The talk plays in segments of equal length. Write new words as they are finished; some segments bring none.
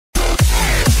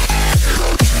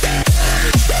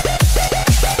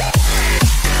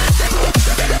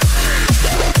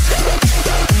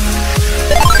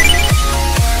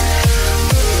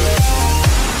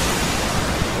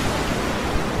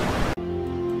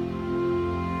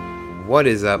What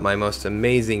is up, my most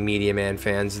amazing Mediaman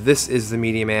fans? This is the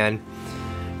Mediaman,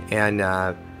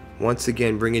 and once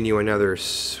again bringing you another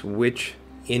Switch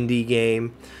indie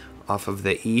game off of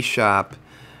the eShop.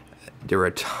 There are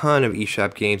a ton of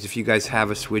eShop games. If you guys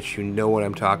have a Switch, you know what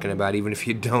I'm talking about. Even if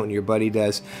you don't, your buddy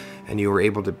does, and you were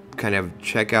able to kind of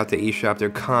check out the eShop.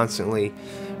 They're constantly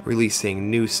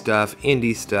releasing new stuff,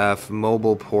 indie stuff,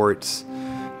 mobile ports,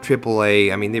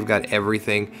 AAA. I mean, they've got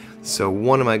everything. So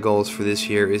one of my goals for this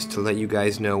year is to let you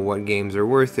guys know what games are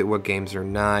worth it, what games are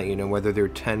not, you know, whether they're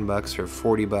 10 bucks or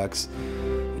 40 bucks.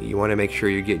 You want to make sure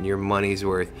you're getting your money's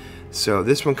worth. So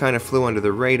this one kind of flew under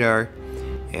the radar,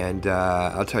 and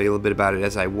I'll tell you a little bit about it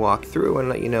as I walk through and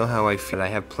let you know how I feel. I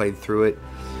have played through it,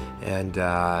 and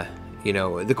you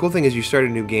know, the cool thing is you start a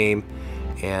new game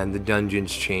and the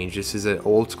dungeons change. This is an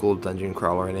old school dungeon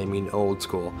crawler, and I mean old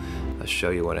school. I'll show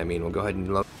you what I mean. We'll go ahead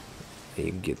and look. You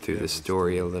can get through the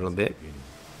story a little bit.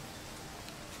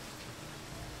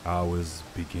 Ours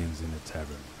begins in a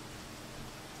tavern.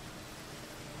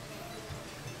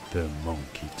 The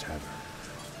Monkey Tavern.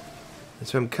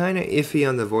 So I'm kind of iffy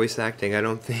on the voice acting. I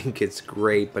don't think it's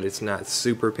great, but it's not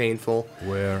super painful.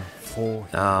 Where for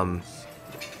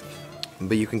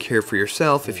but you can care for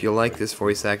yourself if you like this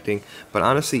voice acting. But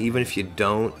honestly, even if you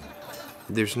don't,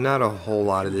 there's not a whole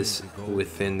lot of this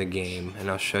within the game, and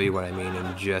I'll show you what I mean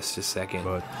in just a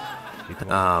second.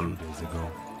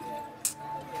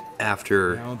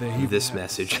 After this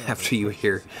message, after you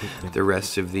hear the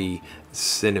rest of the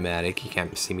cinematic, you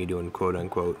can't see me doing quote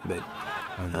unquote, but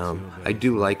I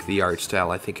do like the art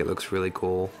style. I think it looks really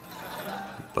cool,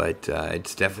 but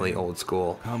it's definitely old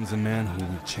school. Comes a man who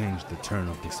will change the turn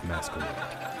of this masquerade.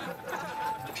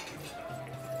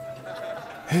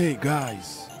 Hey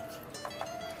guys,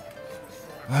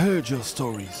 I heard your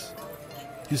stories.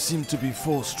 You seem to be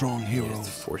four strong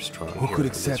heroes who could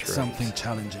accept something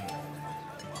challenging.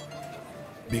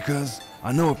 Because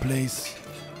I know a place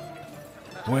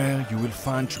where you will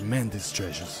find tremendous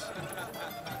treasures.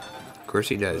 Of course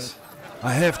he does. But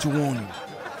I have to warn you,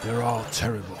 they're all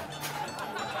terrible.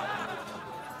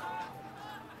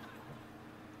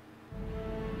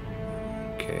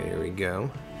 Okay, here we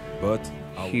go. But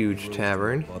huge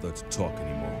tavern. Bother to talk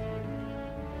anymore.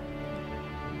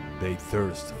 They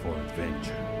thirst for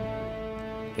adventure.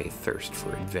 They thirst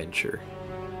for adventure.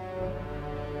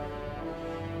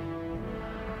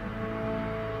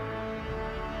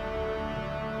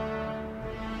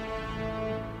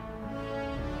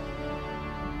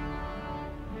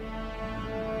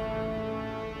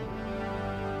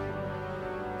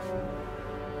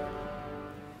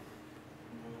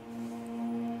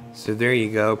 So there you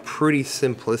go, pretty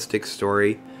simplistic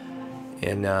story,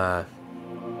 and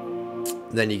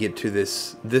then you get to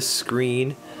this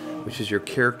screen, which is your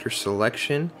character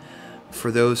selection. For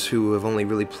those who have only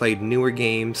really played newer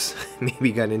games,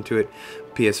 maybe got into it,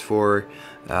 PS4,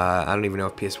 I don't even know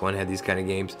if PS1 had these kind of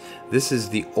games. This is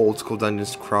the old school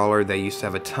Dungeons Crawler. They used to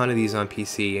have a ton of these on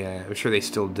PC, I'm sure they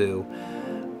still do.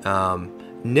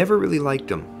 Never really liked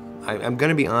them. I'm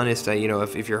gonna be honest, you know,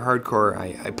 if you're hardcore,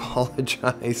 I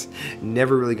apologize.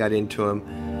 Never really got into them.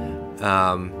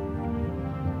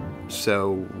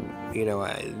 So, you know,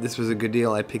 this was a good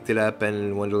deal. I picked it up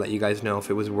and wanted to let you guys know if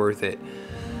it was worth it.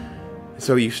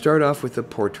 So you start off with a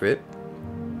portrait,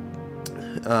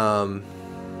 and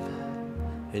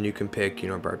you can pick, you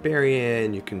know, a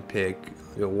barbarian. You can pick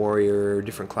a warrior,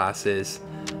 different classes.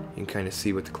 You can kind of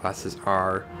see what the classes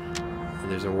are.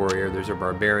 And there's a warrior. There's a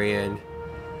barbarian.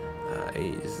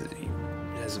 He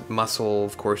has muscle,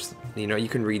 of course. You know, you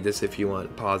can read this if you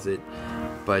want, pause it.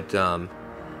 But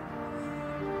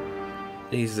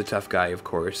he's the tough guy, of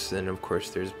course. And of course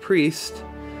there's a priest,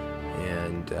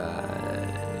 and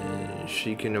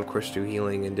she can of course do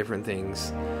healing and different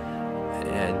things.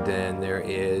 And then there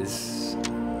is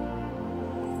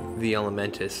the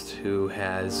elementist, who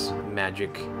has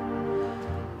magic.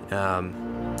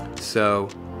 So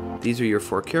these are your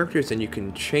four characters, and you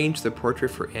can change the portrait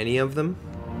for any of them,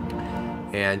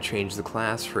 and change the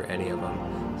class for any of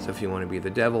them. So if you want to be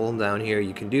the devil down here,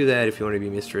 you can do that. If you want to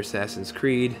be Mr. Assassin's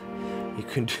Creed, you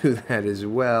can do that as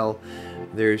well.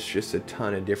 There's just a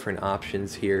ton of different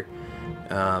options here.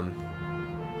 For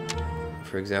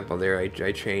example, there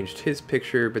I changed his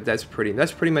picture, but that's pretty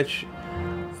much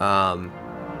as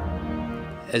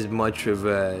much of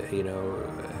a, you know,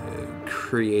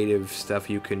 creative stuff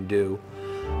you can do.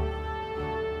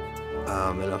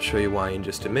 And I'll show you why in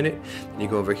just a minute. You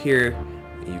go over here,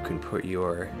 you can put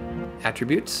your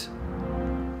attributes.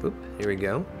 Oop, here we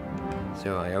go.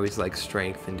 So I always like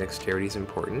strength, and dexterity is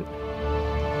important.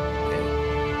 Okay,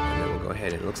 and then we'll go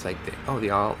ahead, and it looks like they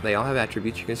all have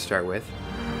attributes you can start with.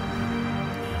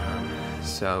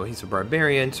 So he's a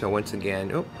barbarian, so once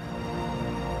again, oh.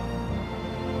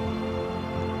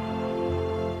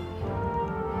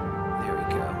 There we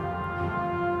go.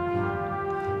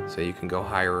 So you can go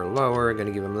higher or lower. Going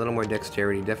to give him a little more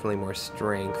dexterity, definitely more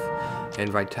strength, and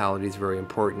vitality is very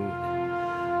important.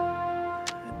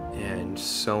 And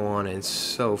so on and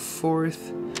so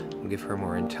forth. We'll give her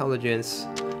more intelligence,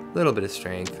 a little bit of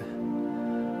strength,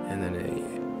 and then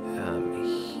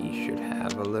he should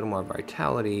have a little more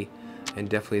vitality. And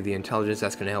definitely the intelligence,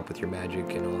 that's going to help with your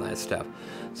magic and all that stuff.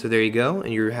 So there you go,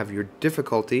 and you have your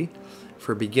difficulty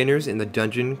for beginners in the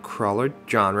dungeon crawler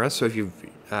genre. So if you've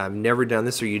never done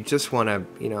this, or you just want to,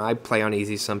 you know, I play on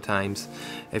easy sometimes.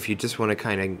 If you just want to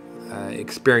kind of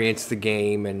experience the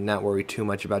game and not worry too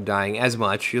much about dying as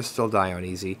much, you'll still die on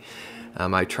easy.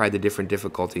 I tried the different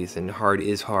difficulties, and hard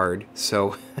is hard.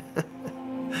 So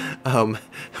I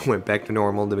went back to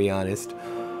normal, to be honest.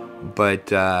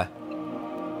 But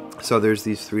so there's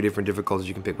these 3 different difficulties.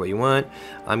 You can pick what you want.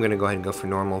 I'm going to go ahead and go for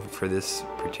normal for this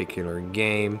particular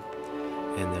game.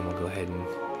 And then we'll go ahead and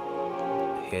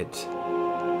hit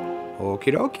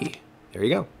okie dokie. There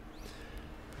you go.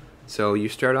 So you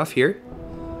start off here.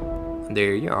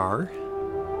 There you are.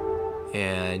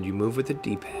 And you move with the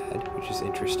D-pad, which is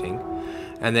interesting.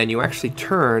 And then you actually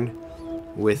turn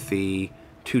with the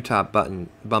 2 top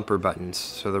bumper buttons.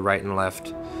 So the right and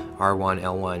left, R1,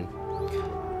 L1.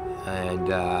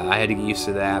 And I had to get used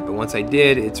to that, but once I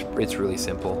did, it's really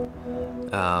simple.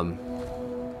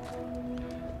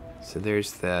 So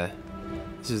this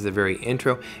is the very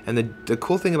intro, and the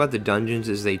cool thing about the dungeons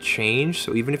is they change.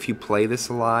 So even if you play this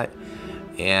a lot,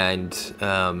 and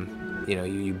you know,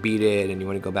 you beat it, and you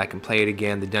want to go back and play it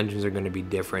again, the dungeons are going to be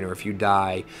different. Or if you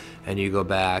die and you go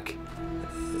back,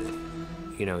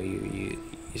 you know, you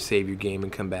save your game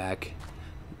and come back,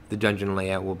 the dungeon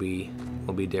layout will be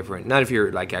different. Not if you're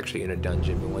like actually in a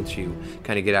dungeon, but once you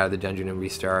kind of get out of the dungeon and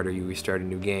restart, or you restart a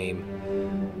new game.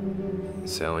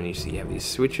 So, and you see you have these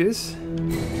switches.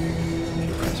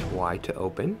 You press Y to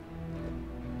open.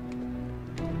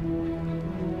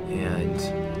 And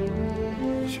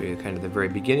I'll show you kind of the very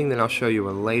beginning, then I'll show you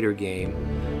a later game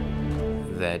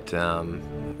that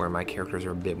where my characters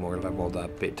are a bit more leveled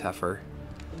up, a bit tougher.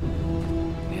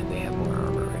 And they have more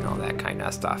armor and all that kind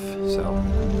of stuff. So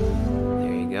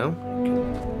there you go.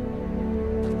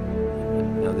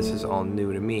 Now this is all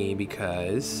new to me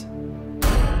because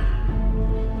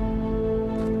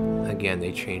again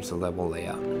they changed the level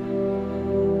layout,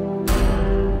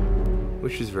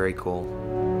 which is very cool.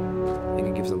 I think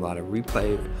it gives a lot of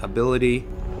replay ability.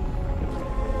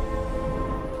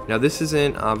 Now this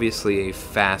isn't obviously a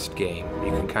fast game.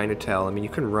 You can kind of tell. I mean, you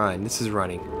can run. This is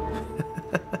running.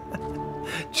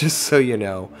 Just so you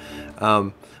know.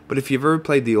 But if you've ever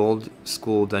played the old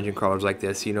school dungeon crawlers like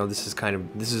this, you know this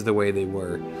is the way they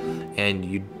were. And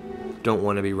you don't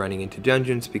want to be running into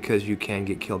dungeons because you can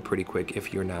get killed pretty quick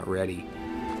if you're not ready.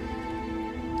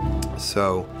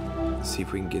 So let's see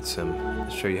if we can get some,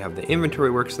 show you how the inventory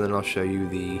works, and then I'll show you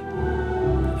the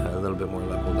a little bit more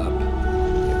leveled up.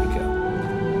 There we go.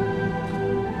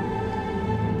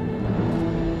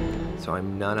 So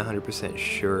I'm not 100%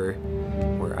 sure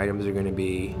where items are going to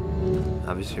be.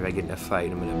 Obviously, if I get in a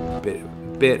fight, I'm in a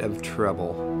bit of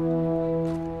trouble.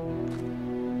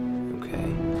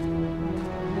 Okay.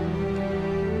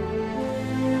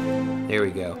 There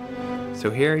we go. So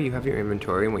here you have your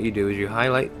inventory, and what you do is you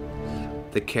highlight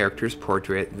the character's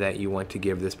portrait that you want to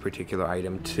give this particular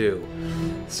item to.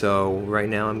 So right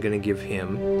now I'm going to give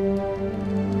him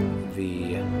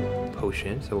the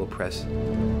potion, so we'll press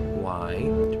Y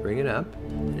to bring it up,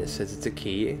 and it says it's a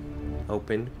key,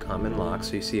 open, common lock,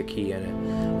 so you see a key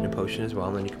and a potion as well,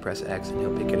 and then you can press X and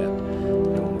he'll pick it up.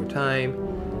 And one more time,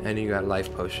 and you got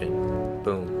life potion.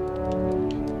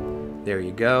 Boom. There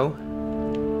you go.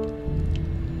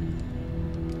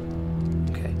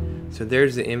 Okay, so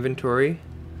there's the inventory,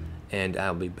 and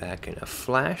I'll be back in a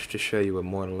flash to show you a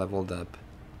more leveled up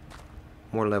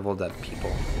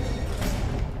people.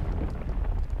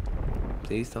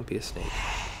 Please don't be a snake.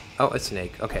 Oh, a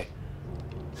snake. Okay.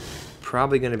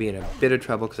 Probably going to be in a bit of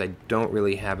trouble because I don't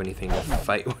really have anything to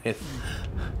fight with.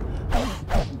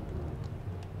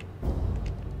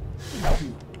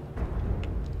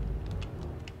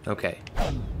 Okay.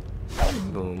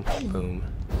 Boom, boom.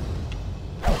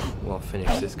 We'll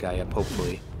finish this guy up,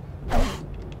 hopefully.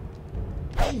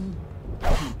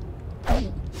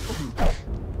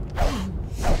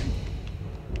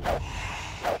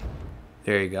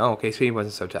 There you go. Okay, so he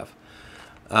wasn't so tough.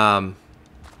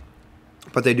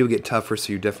 But they do get tougher,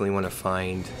 so you definitely want to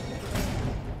find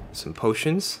some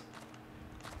potions.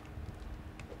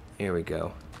 Here we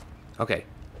go. Okay.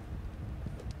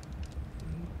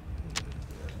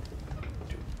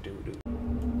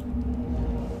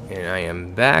 And I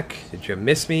am back. Did you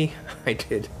miss me? I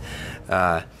did.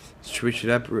 Switch it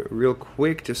up real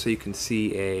quick just so you can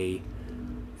see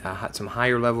some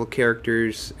higher level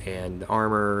characters and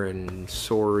armor and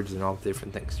swords and all the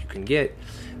different things you can get.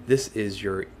 This is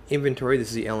your inventory. This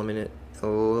is the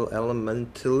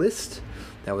elementalist.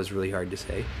 That was really hard to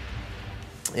say.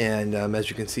 And as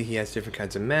you can see, he has different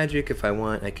kinds of magic. If I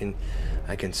want, I can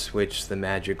switch the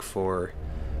magic for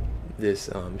this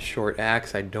short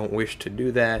axe. I don't wish to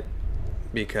do that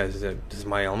because this is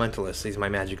my elementalist. He's my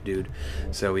magic dude,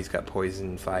 so he's got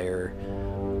poison, fire,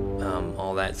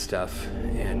 all that stuff,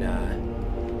 and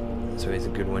so he's a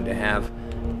good one to have.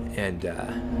 And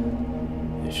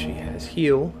she has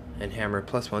heal and hammer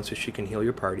 +1, so she can heal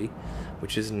your party,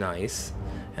 which is nice.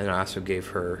 And I also gave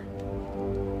her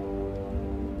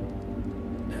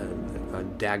a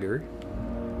dagger.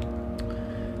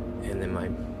 And then my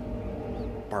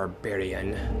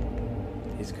barbarian,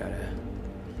 he's got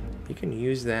he can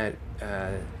use that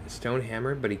stone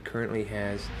hammer, but he currently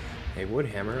has a wood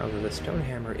hammer, although the stone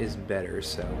hammer is better,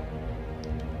 so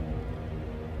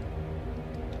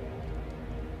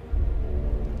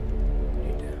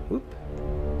whoop,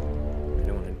 I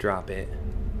don't want to drop it.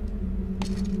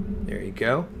 There you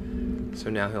go. So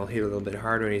now he'll hit a little bit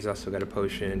harder, and he's also got a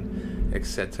potion,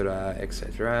 etc.,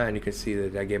 etc. And you can see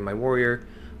that I gave my warrior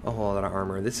a whole lot of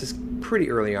armor. This is pretty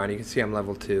early on. You can see I'm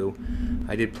level 2.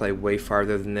 I did play way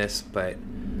farther than this, but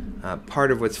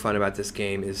part of what's fun about this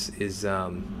game is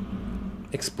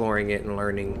exploring it and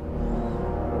learning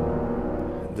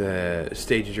the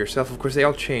stages yourself. Of course, they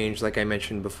all change, like I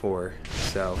mentioned before.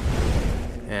 So,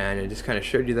 and it just kind of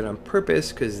showed you that on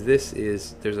purpose, because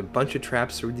there's a bunch of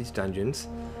traps through these dungeons.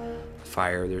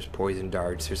 Fire, there's poison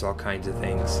darts, there's all kinds of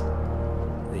things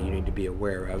that you need to be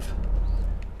aware of.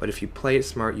 But if you play it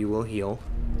smart, you will heal.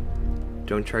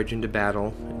 Don't charge into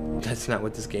battle. That's not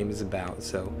what this game is about.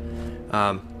 So,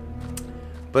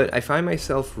 but I find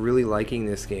myself really liking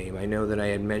this game. I know that I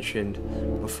had mentioned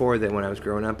before that when I was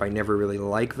growing up, I never really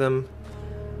liked them.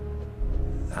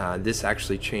 This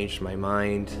actually changed my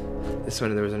mind. This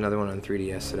one, there was another one on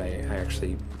 3DS that I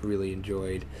actually really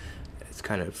enjoyed. It's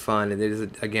kind of fun, and it is,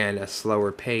 again, a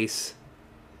slower pace.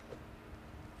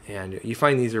 And you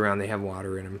find these around, they have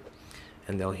water in them,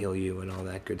 and they'll heal you and all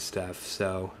that good stuff.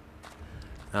 So,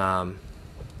 there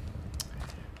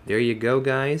you go,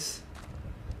 guys.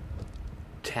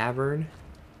 Tavern.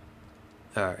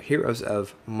 Heroes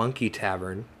of Monkey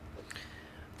Tavern.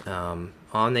 On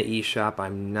the eShop,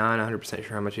 I'm not 100%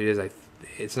 sure how much it is.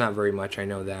 It's not very much, I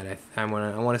know that. I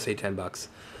want to say $10.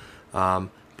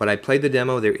 But I played the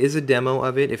demo. There is a demo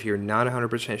of it. If you're not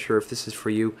 100% sure if this is for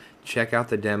you, check out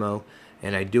the demo.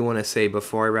 And I do want to say,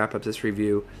 before I wrap up this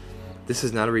review, this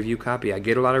is not a review copy. I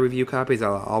get a lot of review copies.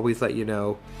 I'll always let you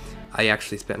know. I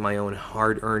actually spent my own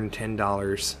hard-earned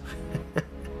 $10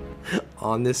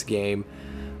 on this game,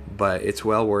 but it's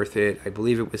well worth it. I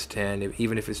believe it was 10,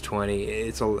 even if it's 20.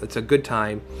 It's a good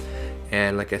time.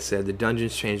 And like I said, the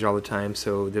dungeons change all the time,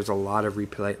 so there's a lot of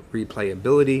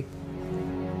replayability.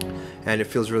 And it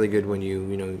feels really good when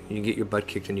you get your butt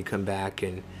kicked and you come back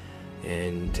and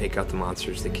take out the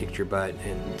monsters that kicked your butt.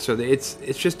 And so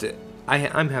it's just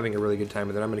I'm having a really good time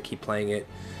with it. I'm going to keep playing it.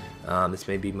 This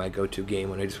may be my go-to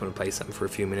game when I just want to play something for a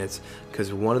few minutes,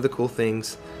 because one of the cool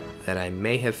things that I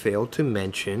may have failed to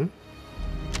mention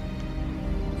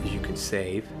is you can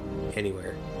save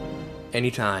anywhere,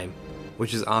 anytime,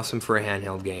 which is awesome for a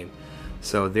handheld game.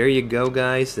 So there you go,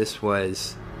 guys. This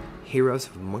was Heroes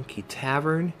of Monkey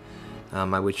Tavern.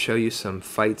 I would show you some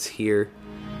fights here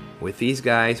with these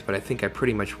guys, but I think I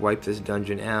pretty much wiped this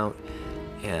dungeon out,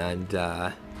 and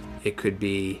it could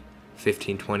be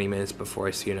 15-20 minutes before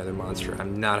I see another monster.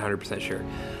 I'm not 100% sure.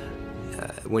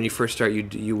 When you first start,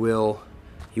 you will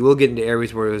get into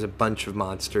areas where there's a bunch of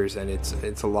monsters, and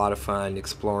it's a lot of fun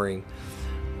exploring.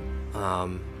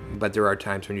 But there are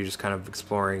times when you're just kind of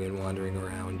exploring and wandering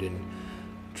around and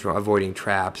avoiding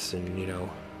traps and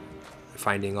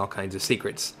finding all kinds of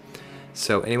secrets.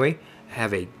 So anyway,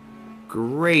 have a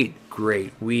great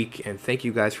week, and thank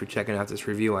you guys for checking out this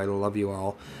review. I love you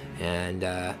all, and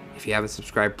if you haven't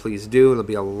subscribed, please do. There'll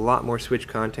be a lot more Switch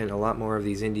content, a lot more of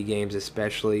these indie games,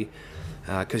 especially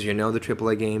because the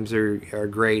AAA games are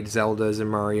great, Zeldas and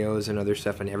Marios and other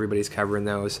stuff, and everybody's covering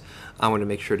those. I want to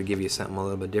make sure to give you something a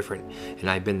little bit different. And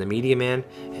I've been the Mediaman,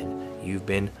 and you've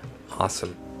been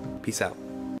awesome. Peace out.